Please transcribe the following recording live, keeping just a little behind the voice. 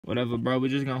Whatever, bro. We're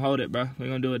just gonna hold it, bro. We're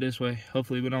gonna do it this way.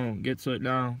 Hopefully we don't get to it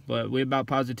down. But we about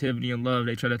positivity and love.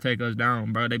 They try to take us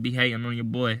down, bro. They be hating on your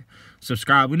boy.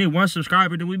 Subscribe. We need 1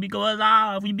 subscriber, then we be going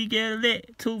live. We be getting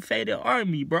lit. 2 faded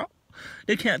army, bro.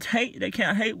 They can't hate. They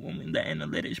can't hate when the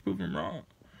analytics prove them wrong.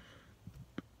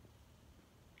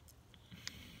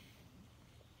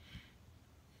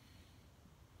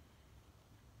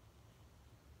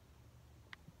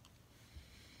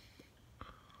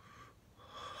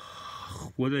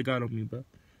 What they got on me, bro?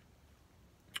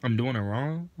 I'm doing it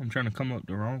wrong. I'm trying to come up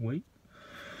the wrong way.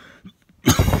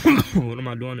 What am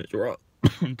I doing that's wrong?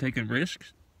 I'm taking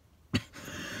risks.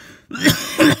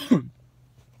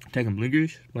 Taking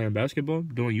blinkers, playing basketball,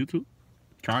 doing YouTube,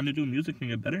 trying to do music and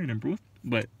get better and improve.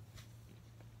 But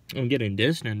I'm getting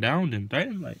dissed and downed and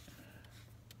threatened. Like,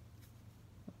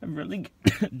 I'm really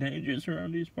dangerous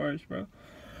around these parts, bro.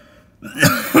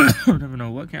 Never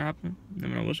know what can happen.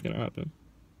 Never know what's gonna happen.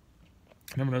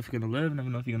 Never know if you're gonna live. Never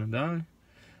know if you're gonna die.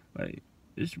 Like,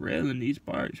 it's real in these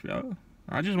parts, bro.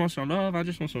 I just want some love. I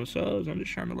just want some subs. I'm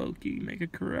just trying to low-key make a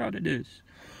career out of this.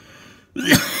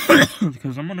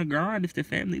 Because I'm on the grind if the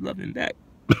family love me back.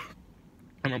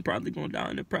 And I'm probably going to die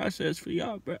in the process for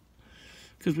y'all, bro.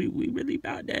 Because we really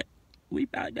about that. We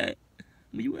about that.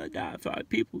 We will die for our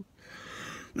people.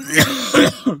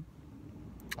 I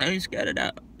ain't scared of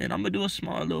that. And I'm going to do a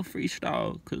small little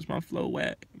freestyle because my flow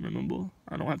whack. Remember,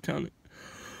 I don't have talent.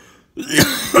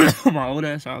 My old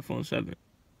ass iPhone 7.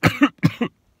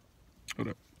 Hold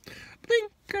up.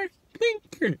 Blinker,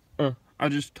 blinker. I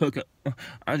just took a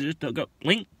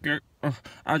blinker.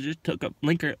 I just took a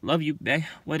blinker. Love you, babe.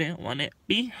 Wouldn't want to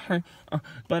be her.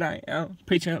 But I am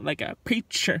preaching like a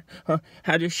preacher.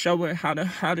 Had to show her how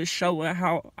to show her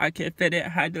how I can fit it.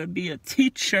 Had to be a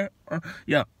teacher.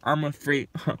 Yeah, I'm a freak.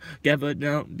 Give her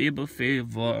down, be a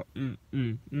favor.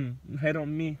 Head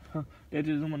on me. They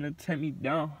just want to take me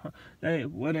down. They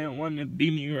wouldn't want to be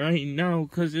me right now.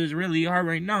 Cause it's really hard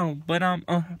right now. But I'm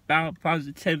about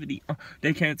positivity.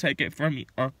 They can't take it from me.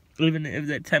 Even if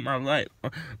they take my life,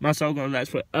 my soul gonna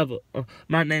last forever.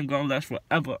 My name gonna last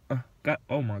forever. God,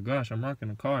 oh my gosh, I'm rocking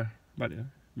a car. About to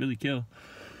really kill.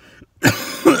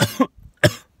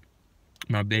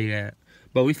 My big ass.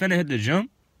 But we finna hit the gym.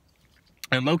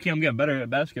 And low-key, I'm getting better at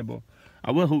basketball.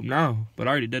 I will hoop now, but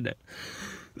I already did that.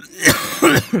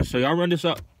 So y'all run this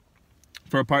up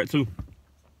for a part 2.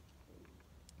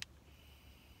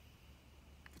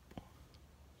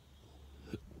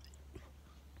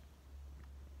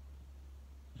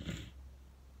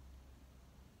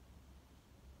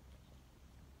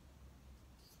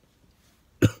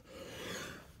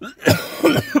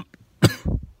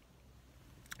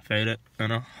 Faded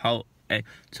and a hoe. Ay,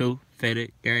 2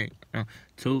 faded gang.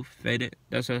 2 faded,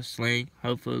 that's a slang.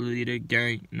 Hopefully the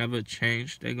gang never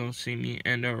change. They gon' see me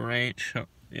in the range.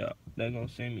 Yeah, they gon'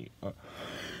 see me up.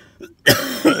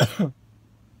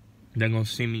 They gon'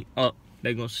 see me up.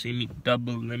 They gon' see me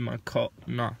double in my cup.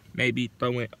 Nah, maybe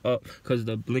throw it up. Cause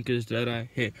the blinkers that I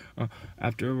hit.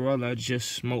 After all, I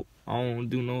just smoke. I don't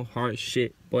do no hard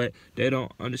shit. But they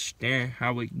don't understand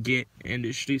how it get in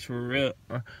the streets for real.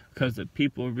 Cause the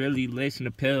people really lacing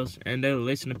the pills. And they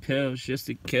lacing the pills just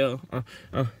to kill.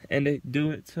 And they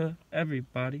do it to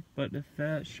everybody. But the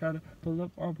feds try to pull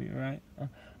up on me, right?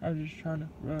 I'm just trying to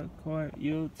record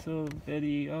YouTube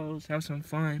videos, have some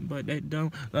fun, but they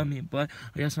don't love me. But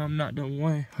I guess I'm not the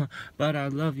one, but I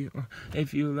love you.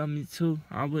 If you love me too,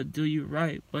 I would do you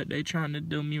right. But they trying to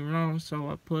do me wrong,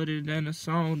 so I put it in a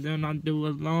song, then I do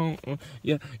it alone.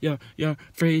 Yeah,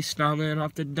 freestyling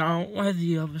off the dome. Whether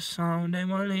you have a song, they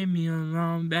won't leave me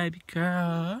alone, baby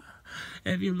girl.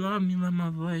 If you love me, love my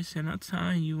voice, and I'll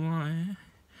tell you why.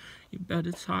 You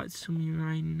better talk to me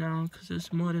right now, cause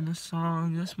it's more than a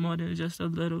song, it's more than just a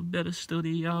little bit of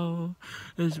studio.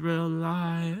 It's real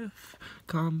life.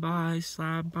 Come by,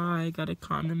 slide by, got a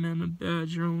condom in the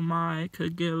bedroom. I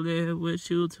could get lit with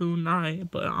you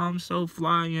tonight, but I'm so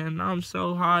fly and I'm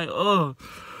so high.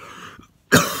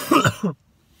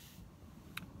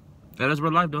 That is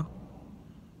real life though.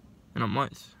 And I'm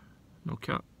nice. No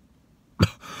cap.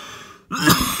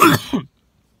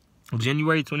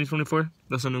 January 2024,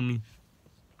 that's a new me.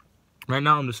 Right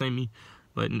now, I'm the same me.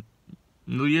 But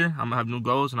new year, I'm going to have new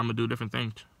goals and I'm going to do different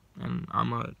things. And I'm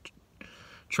going to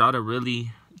try to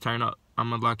really turn up.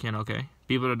 I'm going to lock in, okay?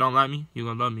 People that don't like me, you're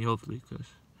going to love me, hopefully. Because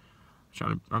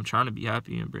I'm trying to be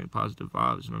happy and bring positive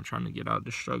vibes. And I'm trying to get out of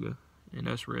the struggle. And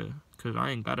that's real. Because I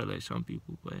ain't got it like some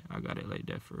people. But I got it like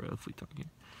that for real if we talking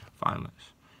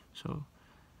violence. So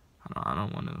I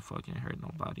don't want to fucking hurt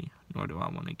nobody, nor do I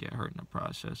want to get hurt in the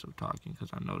process of talking, because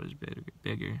I know there's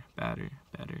bigger, badder,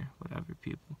 whatever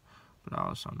people. but I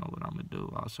also know what I'm gonna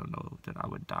do. I also know that I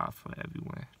would die for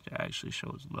everyone that actually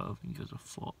shows love and gives a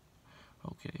fuck.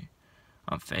 Okay,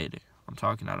 I'm faded. I'm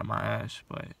talking out of my ass,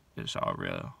 but it's all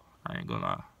real. I ain't gonna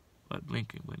lie. But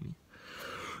blinking with me.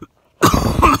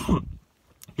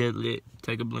 Get lit.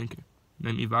 Take a blinker.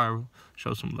 Make me viral.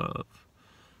 Show some love.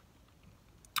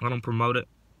 I don't promote it,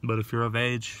 but if you're of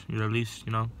age, you're at least,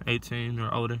 18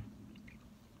 or older.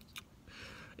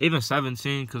 Even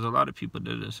 17, because a lot of people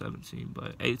did it at 17,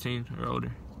 but 18 or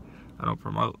older. I don't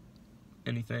promote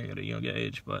anything at a younger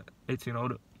age, but 18 or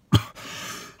older.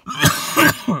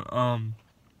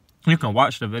 You can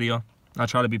watch the video. I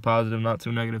try to be positive, not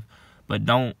too negative, but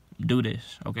don't do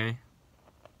this, okay?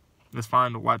 It's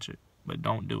fine to watch it, but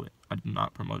don't do it. I do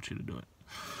not promote you to do it.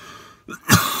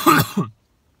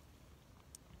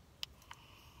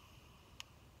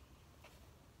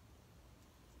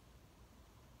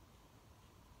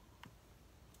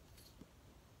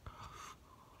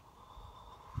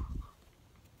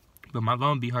 But my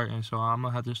lung be hurting, so I'm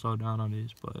gonna have to slow down on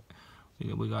this. But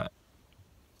we got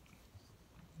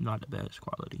not the best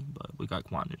quality, but we got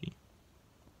quantity.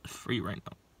 It's free right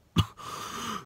now.